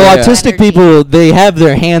you. Well, Yeah. autistic Energy. people they have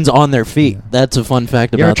their hands on their feet. That's a fun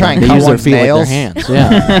fact You ever about try them. and They cut use their one's feet nails? like their hands.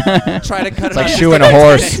 Yeah. Try to cut It's it like off. shoeing a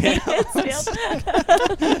horse.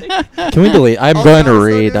 Can we delete? I'm Oh, going no, to so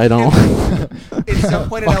read. good. I don't. At some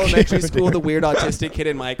point in Fuck elementary you, school, dude. the weird autistic kid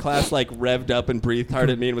in my class like revved up and breathed hard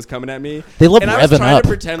at me and was coming at me. They love and I was revving trying up. to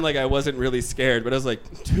pretend like I wasn't really scared, but I was like,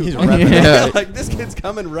 dude, He's I'm revving up. Yeah. like this kid's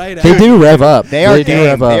coming right at They me. do rev up. They are do game.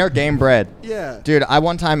 rev up. They are game bred. Yeah. Dude, I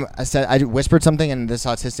one time I whispered something in this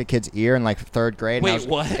autistic kid's ear in like third grade. Wait, and I was,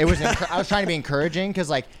 what? It was I was trying to be encouraging because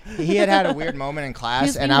like he had a weird moment in class,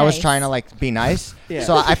 was and being I was nice. trying to like be nice. Yeah.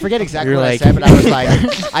 So I forget exactly You're what like- I said, but I was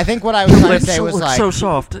like, I think what I was trying to say was like,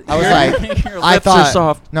 soft. I was like, Your I lips are thought,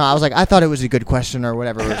 soft. no, I was like, I thought it was a good question or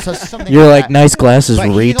whatever. So something You're like that. nice glasses, But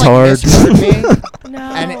he, like, retard. misheard me. No.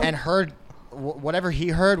 and heard whatever he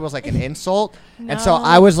heard was like an insult, and so No.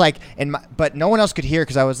 I was like, but no one else could hear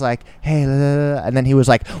because I was like, hey, and then he was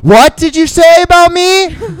like, what did you say about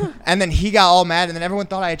me? And then he got all mad, and then everyone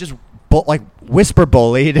thought I had just whisper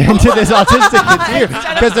bullied into this autistic kid's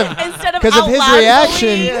ear Instead of because of out his loud reaction.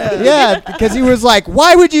 bullying. Yeah, because he was like,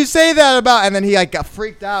 why would you say that about? And then he like got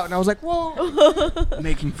freaked out, and I was like, whoa.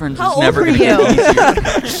 Making friends How is old never were gonna you? be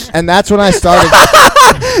easier. And that's when I started.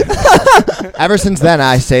 Ever since then,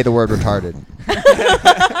 I say the word retarded.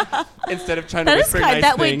 Instead of trying to That is whisper kind.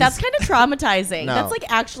 nice Wait, things. that's kind of traumatizing. No. That's like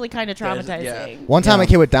actually kind of That is- traumatizing. yeah. One time, Yeah. a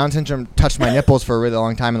kid with Down syndrome touched my nipples for a really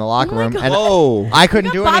long time in the locker Oh my room, God. and Whoa. I couldn't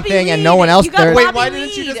You do got Bobby anything, and Lee. no one else You got there. Wait, Bobby why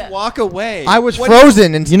didn't you Lee. just walk away? I was What-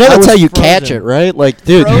 frozen, and You know I that's was how you frozen. catch it, right? Like,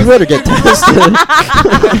 dude, you Frozen. better get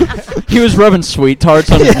tested. He was rubbing sweet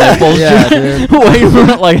tarts on his nipples. Yeah, just waiting for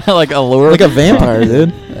it like a lure. like a vampire,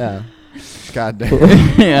 dude. Yeah. God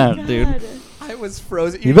damn. Yeah, dude. I was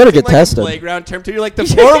frozen. You better used get like a tested. Playground term too. You're like the You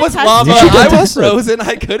should floor get was tested. lava. You should get I was tested. frozen.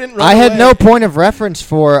 I couldn't run I had away. no point of reference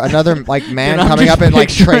for another like man Dude, I'm coming just up and like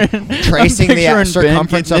picturing- tracing I'm the picturing Ben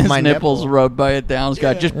circumference getting of his my nipples nipple. rubbed by a down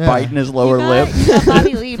guy, just Yeah. biting his lower lip.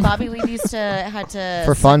 Bobby Lee. Bobby Lee used to had to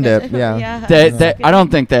For suck fun it- dip, yeah. That I don't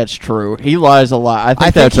think that's true. He lies a lot. I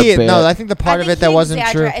think that's a bit. no. I think the part I of think it that he wasn't true.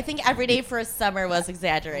 exaggerate- I think Every Day for a Summer was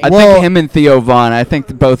exaggerated. I Well- think him and Theo Vaughn. I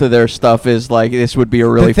think both of their stuff is like this would be a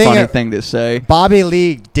really thing- funny thing to say. Bobby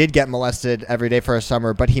Lee did get molested every day for a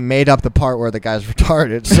summer, but he made up the part where the guy's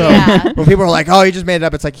retarded. So Yeah. when people are like, "Oh, he just made it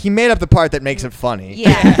up," it's like he made up the part that makes it funny.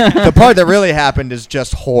 Yeah. The part that really happened is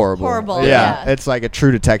just horrible. Horrible, Yeah, yeah. it's like a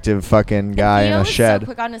true detective fucking guy in Theo a is shed. So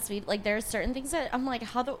quick on his feet. Like there are certain things that I'm like,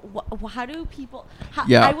 how do people? How,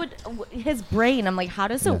 Yeah. I would his brain. I'm like, how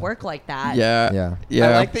does it work like that? Yeah. Yeah.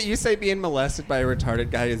 I like that you say being molested by a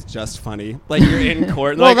retarded guy is just funny. Like you're in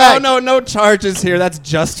court, Well, like, that- oh no charges here. That's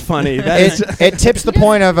just funny. That is It tips the He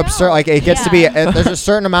point of doesn't absurd. know. Like it gets to be. Yeah. There's a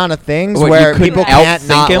certain amount of things What, you where couldn't people can't outthink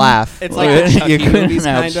not him? laugh. It's like the You Chucky couldn't movies,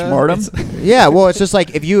 kinda. outsmart him? It's- Yeah, well, it's just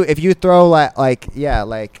like if you throw like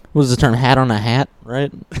What was the term? Hat on a hat,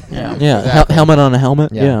 right? Yeah. Yeah. Exactly. Helmet on a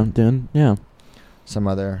helmet. Yeah. Yeah, dude. Yeah. some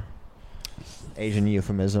other Asian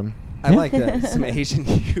euphemism. I like that. Some Asian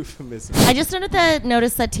euphemism. I just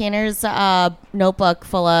noticed that Tanner's notebook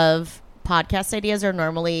full of podcast ideas are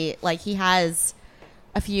normally like he has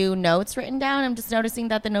a few notes written down. I'm just noticing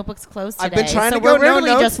that the notebook's closed today. I've been trying so to go we're no literally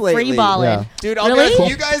notes just lately. freeballing. Yeah. Dude, I'll Really? be honest,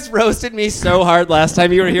 you guys roasted me so hard last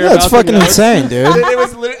time you were here. Yeah, it's about the fucking notes. insane, dude.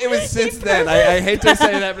 It was since then. I hate to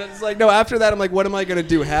say that, but it's like no. After that, I'm like, what am I gonna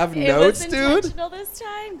do? Have It notes, was dude? intentional this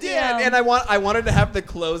time. Yeah, Damn. and I wanted to have the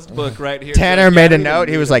closed book right here. Tanner So made a I don't note.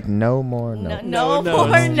 even He was need like, "No more No, notes." no notes. more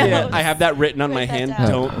Yeah, notes. I have that written on my Write that hand.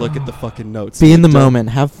 down. Don't look at the fucking notes. Be in the Don't- moment.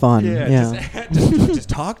 Have fun. Yeah. Just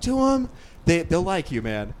talk to them. They'll like you,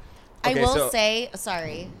 man. I Okay, will so- say,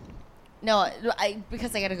 sorry. No,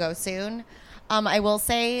 because I gotta go soon. I will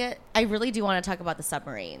say, I really do want to talk about the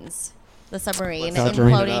submarines. The submarine Let's bring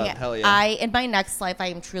it imploding. up. Hell yeah. In my next life, I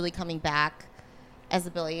am truly coming back as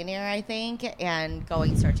a billionaire, I think, and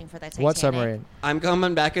going searching for that Titanic. What submarine? I'm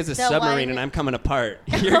coming back as a The submarine, one- and I'm coming apart.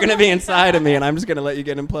 You're gonna be inside of me, and I'm just gonna let you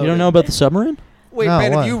get imploded. You don't know about the submarine? Wait, No,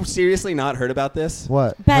 Ben, what? have you seriously not heard about this?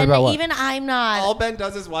 What? Heard Ben, about what? even I'm not. All Ben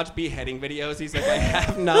does is watch beheading videos. He's like, I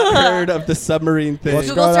have not heard of the submarine thing. What's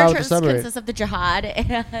Google going on with search the submarine? consists of the jihad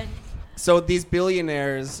and So these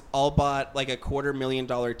billionaires all bought like a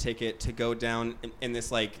 $250,000 ticket to go down in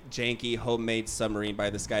this like janky homemade submarine by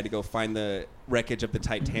this guy to go find the wreckage of the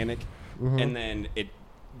Titanic, and then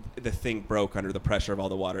the thing broke under the pressure of all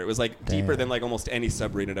the water. It was like deeper than like almost any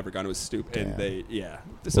submarine had ever gone. It was stupid, and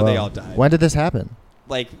so they all died. When did this happen?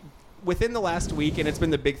 Like within the last week, and it's been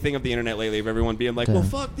the big thing of the internet lately of everyone being like, Damn. well,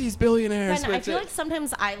 fuck these billionaires. Ben, I feel like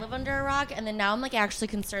sometimes I live under a rock, and then now I'm like actually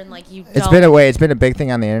concerned. Like you, It's been a big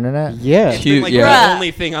thing on the internet. Yeah. it's been like Yeah. the only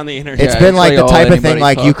thing on the internet. It's Yeah, been it's like like the all type of thing anybody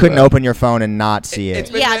like you talk couldn't about. open your phone and not see It's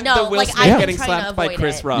it. been Yeah, the no, Will like, Smith I'm getting trying to slapped by avoid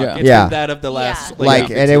Chris it. Rock. Yeah. It's Yeah. been that of the last Like,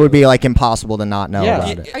 me and too. it would be like impossible to not know Yeah.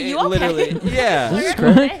 about it. Are you okay? Literally, yeah.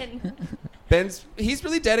 Where Ben? He's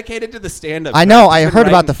really dedicated to the stand-up. I know. He's I been heard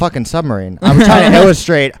about writing- the fucking submarine. I'm trying to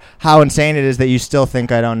illustrate how insane it is that you still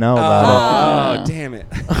think I don't know about Oh, damn it.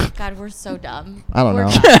 God, we're so dumb. it. I don't We're know.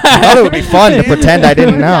 dumb. I thought it would be fun to pretend I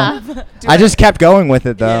didn't We're know. dumb. I just kept going with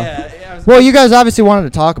it though. Yeah, I was- Well, you guys obviously wanted to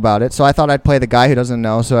talk about it, so I thought I'd play the guy who doesn't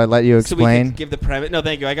know. So I'd let you So we explain. could give the premise. No,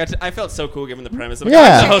 thank you. I felt so cool giving the premise. I'm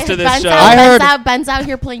Yeah. the host of this Ben's show. Out, I heard- Ben's out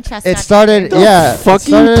here playing chestnut. It started, The yeah. fuck it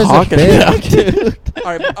started you as a talking bit. about, dude?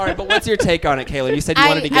 all right, but what's your take on it, Caleb? You said you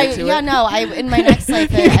wanted to get to yeah, it. no. In my next life,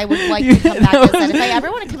 I would like to come back and said, if I ever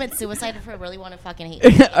want to commit suicide, if I really want to fucking hate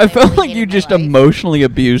me, I felt really like hated you my just life. emotionally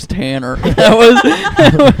abused Tanner. That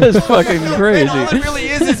was fucking crazy. All it really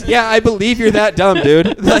is yeah, I believe you're that dumb, dude.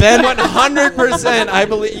 Then 100%, I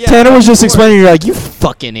believe. Yeah, Tanner was just of course. explaining. You're like, you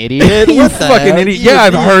fucking idiot. You What the fucking heck? idiot. Yeah,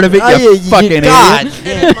 I've heard of it, Oh, you yeah, fucking God. idiot.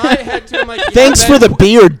 And in my head, too, I'm like, yeah, Thanks Ben, for the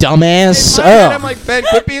beer, dumbass. In my head, I'm Oh. like, Ben,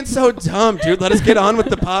 quit being so dumb, dude. Let us get on with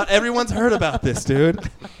the pot. Everyone's heard about this, dude.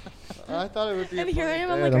 I thought it would be. And here I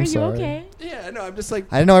am. I'm like, are you okay? Yeah, no, I'm just like,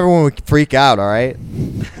 I didn't know everyone would freak out. All right.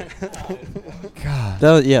 God,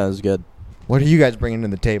 That was good. what are you guys bringing to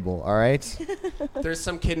the table? All right. there's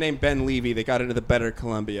some kid named Ben Levy that got into the Better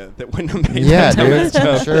Columbia that wouldn't have made Yeah, that dude.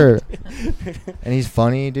 joke. Sure. And he's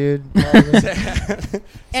funny, dude.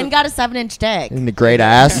 And got a 7-inch dick. And the great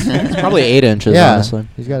ass. It's probably 8 inches, yeah. honestly.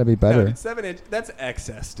 He's got to be No, better. dude, 7 inch. That's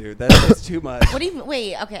excess, dude. That's too much. What do you?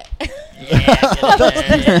 Wait. Okay.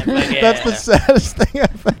 That's the saddest thing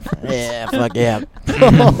I've ever. Yeah, fuck yeah.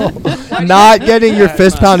 Not getting your Yeah,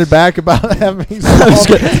 fist much. pounded back about having.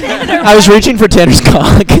 I was reaching for Tanner's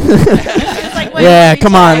cock. It's like, wait, Yeah, what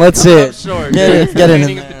come you on, doing? let's see I'm it. sure, Get dude. it, get it in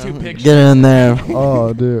Painting of the two there. pictures. Get it in there.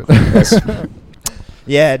 Oh, dude.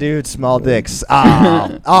 Yeah, dude. Small dicks.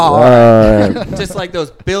 Oh. Just like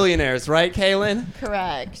those billionaires, right, Kaylin?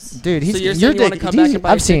 Correct. Dude, he's So you're your saying you wanna dick. come back and buy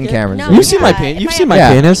a I've seen ticket? Cameron's. No, dick. You've seen my yeah, penis. if You've I seen my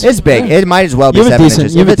ever- Yeah, penis. it's big. It might as well be You have a 7 decent-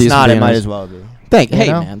 inches. you have If a it's decent not, it might penis. as well be. Thank, You hey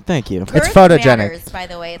know? man, thank you. It's Girth photogenic. matters, by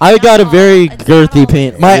the way. It's I not got a all- very it's not girthy all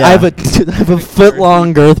penis. this. I Yeah. have I have a foot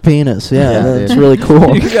long girth penis. Yeah, Yeah, that's dude. really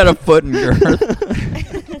cool. You got a foot in girth.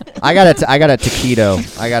 I got a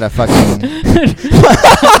taquito. I got a fucking.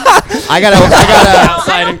 I No,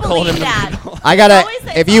 outside I don't and cold in believe the that. middle. I got It's always-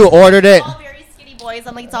 a. If it's you always- ordered it, it's all very skinny boys.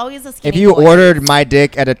 I'm like, it's always a skinny if you boy. ordered my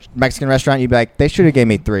dick at a Mexican restaurant, you'd be like, they should have gave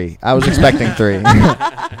me 3. I was expecting 3.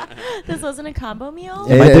 This wasn't a combo meal.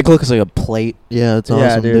 Yeah. My dick looks like a plate. Yeah, it's Yeah,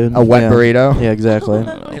 awesome, dude. dude. A wet Yeah. burrito. Yeah, exactly.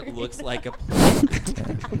 It looks like a.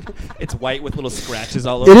 It's white with little scratches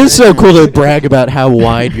all over. It is so cool to brag about how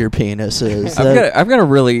wide your penis is. I've got a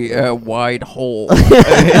really wide hole.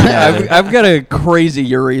 I've got a crazy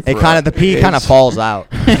urethra. It kind of the pee kind of falls out.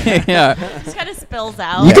 Yeah. It kind of spills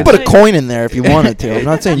out. You could put a coin in there if you wanted to. I'm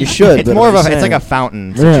not saying you should. It's but more I'm of a. just It's like saying. a fountain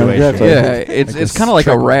Yeah, situation. exactly. Yeah, it's kind of like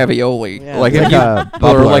a ravioli. Yeah, like it's if like you a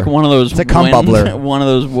or bubbler. like one of those It's a cum wind, bubbler. one of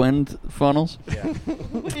those wind funnels.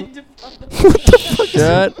 Shut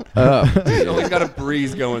Shut up. It's always got a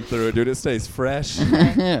breeze going through it, dude. It stays fresh.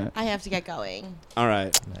 Yeah. I have to get going. All right.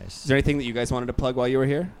 Is Nice. there anything that you guys wanted to plug while you were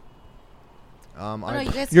here? Oh, no,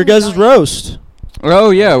 you guys Your keep guys' going. roast. Oh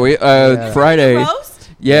yeah, we Yeah. Friday. Roast?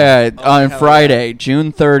 Yeah, Oh, on hell Friday,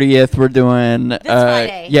 June 30th, we're doing.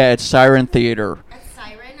 Friday? Yeah, it's Siren Theater At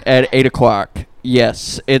Siren? at 8:00.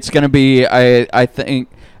 Yes, it's gonna be. I think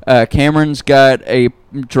Cameron's got a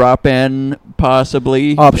drop in,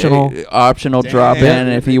 possibly Optional. optional Damn. drop in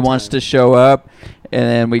Yeah. if he Big wants time. to show up. And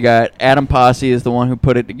then we got Adam Posse is the one who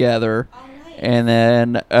put it together. Oh, nice. And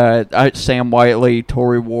then Sam Whiteley,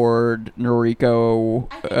 Tori Ward, Noriko.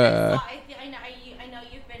 I think I know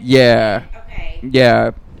you've been. Yeah. Okay.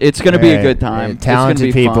 Yeah, it's gonna be a Right, good time. right. It's gonna Talented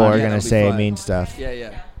be people fun. are Yeah, gonna that'll be say fun. mean stuff.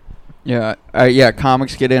 Yeah. Yeah.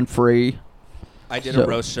 Comics get in free. I did So- a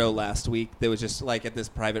roast show last week that was just like at this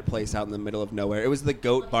private place out in the middle of nowhere. It was the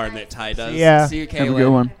Goat Barn that Ty does. Yeah. See you, Have a Kaylin. good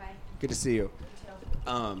one. Good to see you.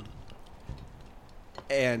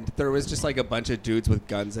 And there was just like a bunch of dudes with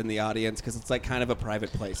guns in the audience because it's like kind of a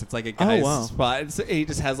private place. It's like a guy's spot. So he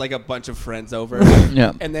just has like a bunch of friends over.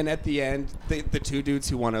 Yeah. And then at the end, the two dudes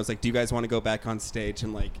who won, I was like, do you guys want to go back on stage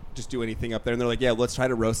and like just do anything up there? And they're like, yeah, let's try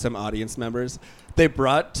to roast some audience members. They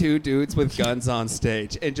brought two dudes with guns on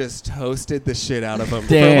stage and just toasted the shit out of them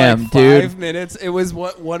Damn, for like 5 dude. minutes. It was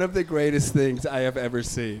one of the greatest things I have ever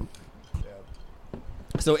seen.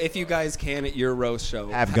 So if you guys can at your roast show,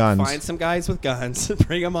 have guns, find some guys with guns,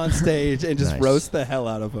 bring them on stage, and just Nice. roast the hell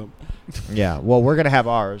out of them. Yeah. Well, we're gonna have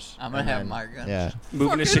ours. I'm gonna have my guns. Yeah.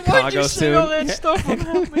 Moving to Chicago soon.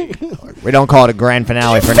 We don't call it a grand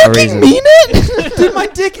finale for no Fucking reason. mean it, dude. My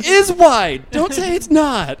dick is wide. Don't say it's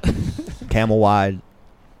not. Camel wide.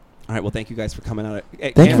 All right. Well, thank you guys for coming out.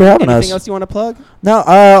 Hey, Thank you for having us. Anything else you want to plug? No,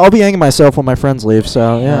 I'll be hanging myself when my friends leave.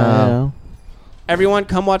 So yeah. Everyone,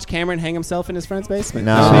 come watch Cameron hang himself in his friend's basement.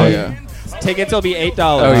 No. Oh, yeah. Tickets will be $8.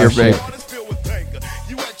 Oh, you're big.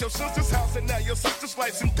 You at your sister's house and now your sister's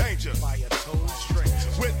life's in danger. By a total stranger.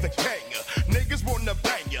 With the gang, niggas wanna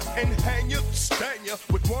bang ya and hang ya, stain ya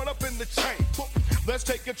with one up in the chain. Let's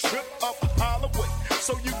take a trip up Holloway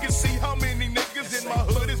so you can see how many niggas in my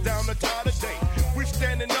hood is down to die today. We're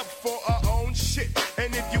standing up for our own shit,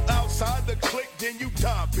 and if you outside the clique, then you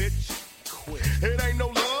die, bitch. It ain't no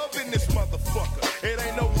love in this motherfucker. It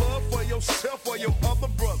ain't no love for yourself or your other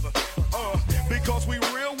brother. Because we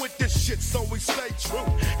real with this shit, so we stay true.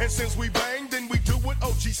 And since we bang, then we do what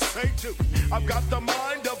OG say do. I've got the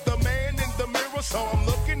mind of the man in the mirror, so I'm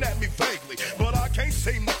looking at me vaguely. But I can't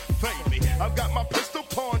seem to fade me. I've got my pistol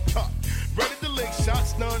pawn cocked, ready to lick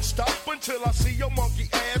shots non-stop until I see your monkey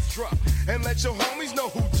ass drop. And let your homies know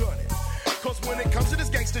who done it. Cause when it comes to this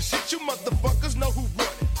gangster shit, you motherfuckers know who run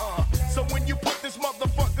it. So when you put this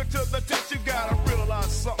motherfucker to the test, you gotta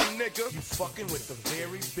realize something, nigga. You fucking with the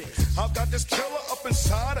very best. I've got this killer up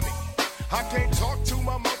inside of me. I can't talk to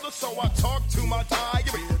my mother, so I talk to my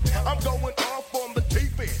diary. I'm going off on the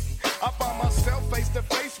deep end. I find myself face to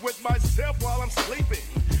face with myself while I'm sleeping.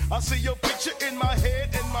 I see your picture in my head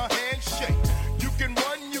and my hand shake. You can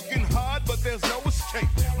run, you can hide, but there's no escape.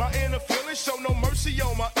 My inner feelings show no mercy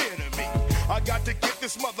on my enemy. I got to get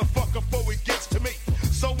this motherfucker before he gets to me.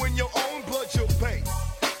 So in your own blood you'll pay.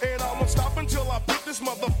 And I won't stop until I put this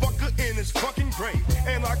motherfucker in his fucking grave.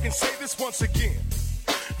 And I can say this once again.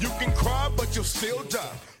 You can cry, but you'll still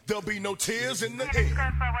die. There'll be no tears in the end.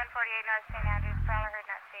 Code for 148 North St. Andrews. Prowler heard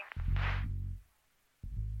not seen.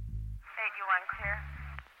 8U1 clear.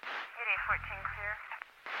 8814 clear.